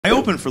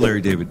opened for Larry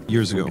David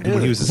years ago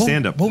when he was a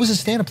stand-up. What was his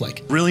stand-up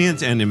like?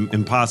 Brilliant and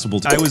impossible.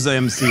 I was the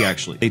MC,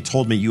 actually. They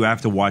told me, you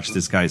have to watch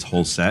this guy's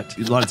whole set.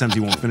 A lot of times he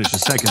won't finish a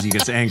set because he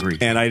gets angry.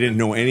 And I didn't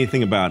know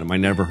anything about him. I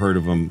never heard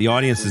of him. The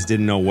audiences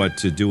didn't know what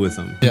to do with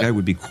him. The guy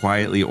would be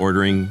quietly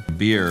ordering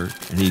beer,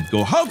 and he'd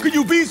go, how could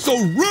you be so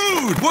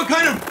rude? What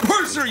kind of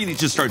person are you? And he'd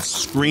just start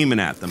screaming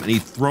at them. And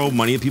he'd throw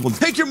money at people and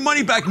take your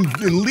money back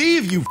and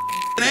leave, you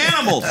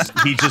animals.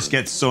 He just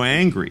gets so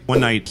angry.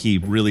 One night he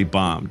really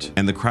bombed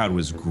and the crowd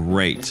was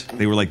great.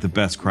 They were like the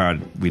best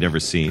crowd we'd ever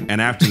seen. And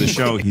after the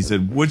show he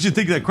said, what'd you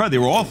think of that crowd? They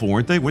were awful,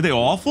 weren't they? Were they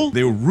awful?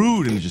 They were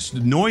rude and just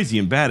noisy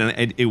and bad,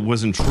 and it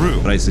wasn't true.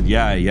 But I said,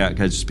 yeah,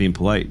 guy's just being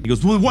polite. He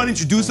goes, well, why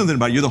didn't you do something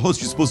about it? You're the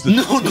host, you're supposed to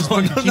control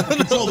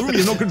the room. You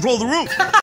have no control of the room.